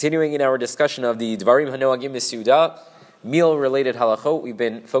Continuing in our discussion of the Dvarim Hanoagim B'Seuda, meal-related halachot, we've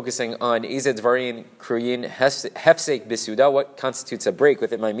been focusing on Izeh Dvarim Kruyin Hefsek B'Seuda, what constitutes a break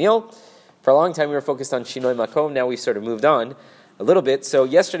within my meal. For a long time we were focused on Shinoi Makom, now we've sort of moved on a little bit. So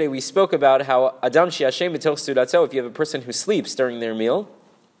yesterday we spoke about how Adam She'ashem B'Toch Seudato, if you have a person who sleeps during their meal,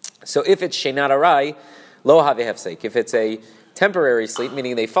 so if it's Sheinat Arai, Lo Have Hefsek, if it's a temporary sleep,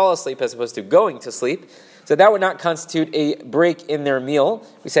 meaning they fall asleep as opposed to going to sleep, so that would not constitute a break in their meal.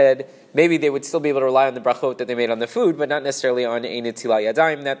 We said maybe they would still be able to rely on the brachot that they made on the food, but not necessarily on a netilat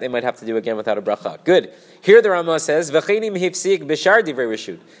yadayim, that they might have to do again without a bracha. Good. Here the Rama says, V'cheinim hifsik b'shar divrei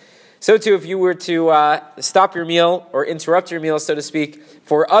reshut. So too, if you were to stop your meal or interrupt your meal, so to speak,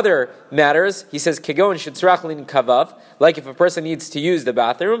 for other matters, he says, Kegon shetzrach lin kavav, like if a person needs to use the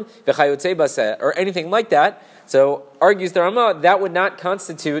bathroom, v'chayotze baseh, or anything like that. So argues the Rama, that would not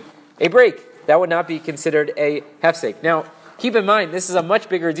constitute a break. That would not be considered a hefsek. Now, keep in mind, this is a much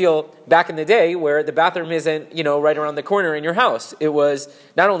bigger deal back in the day where the bathroom isn't, right around the corner in your house. It was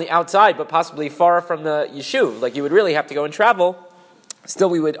not only outside, but possibly far from the yeshuv. Like you would really have to go and travel. Still,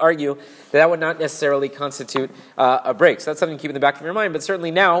 we would argue that would not necessarily constitute a break. So that's something to keep in the back of your mind. But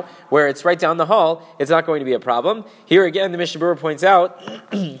certainly now, where it's right down the hall, it's not going to be a problem. Here again, the Mishnah Berurah points out,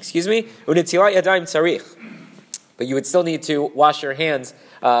 unetilat yadayim tzarich. But you would still need to wash your hands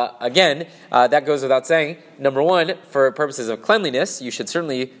again. That goes without saying. Number one, for purposes of cleanliness, you should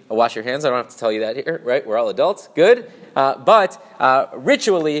certainly wash your hands. I don't have to tell you that here, right? We're all adults. Good. But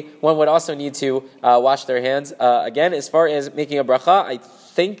ritually, one would also need to wash their hands. Again, as far as making a bracha, I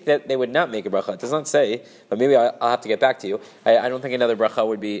think that they would not make a bracha. It does not say, but maybe I'll have to get back to you. I don't think another bracha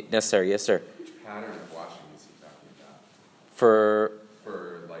would be necessary. Yes, sir? Which pattern of washing is he talking about? For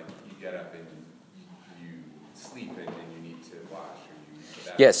like, you get up and you sleep and you need to wash.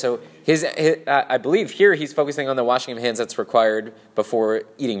 Yeah, so his I believe here he's focusing on the washing of hands that's required before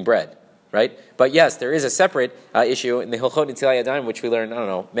eating bread, right? But yes, there is a separate issue in the Hilchot Netilat Yadayim, which we learned,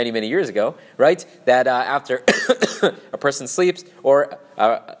 many, many years ago, right? That after a person sleeps or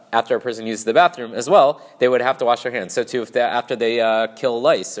after a person uses the bathroom as well, they would have to wash their hands. So too, after they kill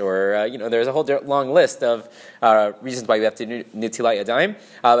lice, or there's a whole long list of reasons why you have to do Netilat Yadayim.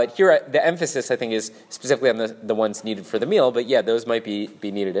 But here, the emphasis I think is specifically on the ones needed for the meal. But yeah, those might be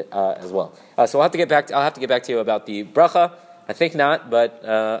needed as well. So I'll have to get back to you about the bracha. I think not, but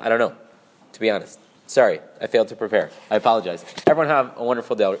I don't know. To be honest, sorry, I failed to prepare. I apologize. Everyone have a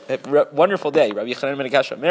wonderful day. Rabbi Yochanan ben Akasha.